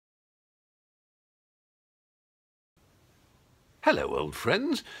Hello, old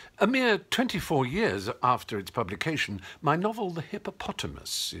friends. A mere 24 years after its publication, my novel The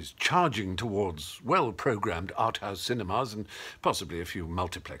Hippopotamus is charging towards well-programmed art house cinemas and possibly a few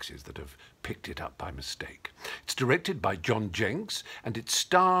multiplexes that have picked it up by mistake. It's directed by John Jenks, and it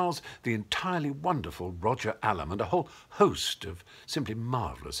stars the entirely wonderful Roger Allam and a whole host of simply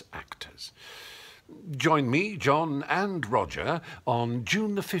marvellous actors. Join me, John and Roger on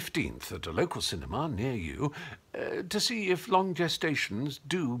June the 15th at a local cinema near you to see if long gestations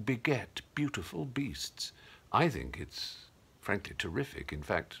do beget beautiful beasts. I think it's frankly terrific, in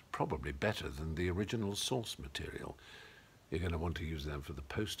fact, probably better than the original source material. You're going to want to use them for the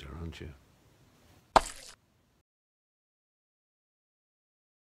poster, aren't you?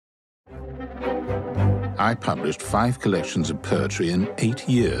 I published 5 collections of poetry in 8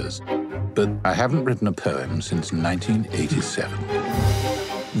 years, but I haven't written a poem since 1987.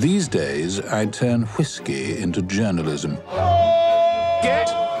 These days, I turn whiskey into journalism. Get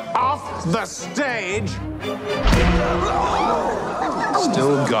off the stage!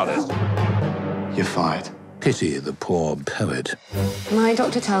 Still got it. You're fired. Pity the poor poet. My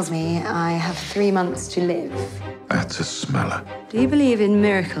doctor tells me I have 3 months to live. That's a smeller. Do you believe in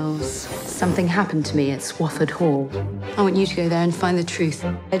miracles? Something happened to me at Swafford Hall. I want you to go there and find the truth.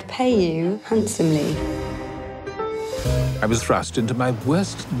 I'd pay you handsomely. I was thrust into my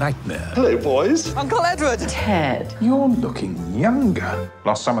worst nightmare. Hello, boys. Uncle Edward! Ted. You're looking younger.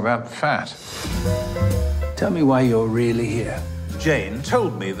 Lost some of that fat. Tell me why you're really here. Jane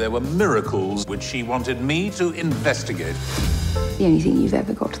told me there were miracles which she wanted me to investigate. The only thing you've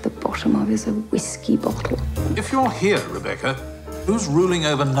ever got to the bottom of is a whiskey bottle. If you're here, Rebecca, who's ruling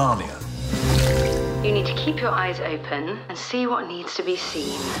over Narnia? You need to keep your eyes open and see what needs to be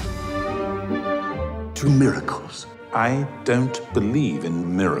seen. Two miracles. I don't believe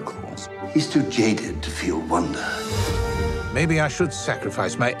in miracles. He's too jaded to feel wonder. Maybe I should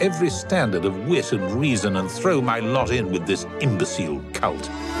sacrifice my every standard of wit and reason and throw my lot in with this imbecile cult.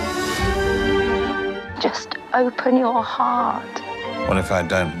 Just open your heart. What if I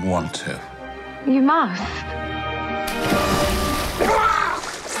don't want to? You must.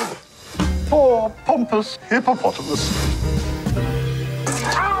 Poor, pompous hippopotamus.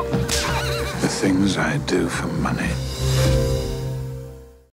 The things I do for money.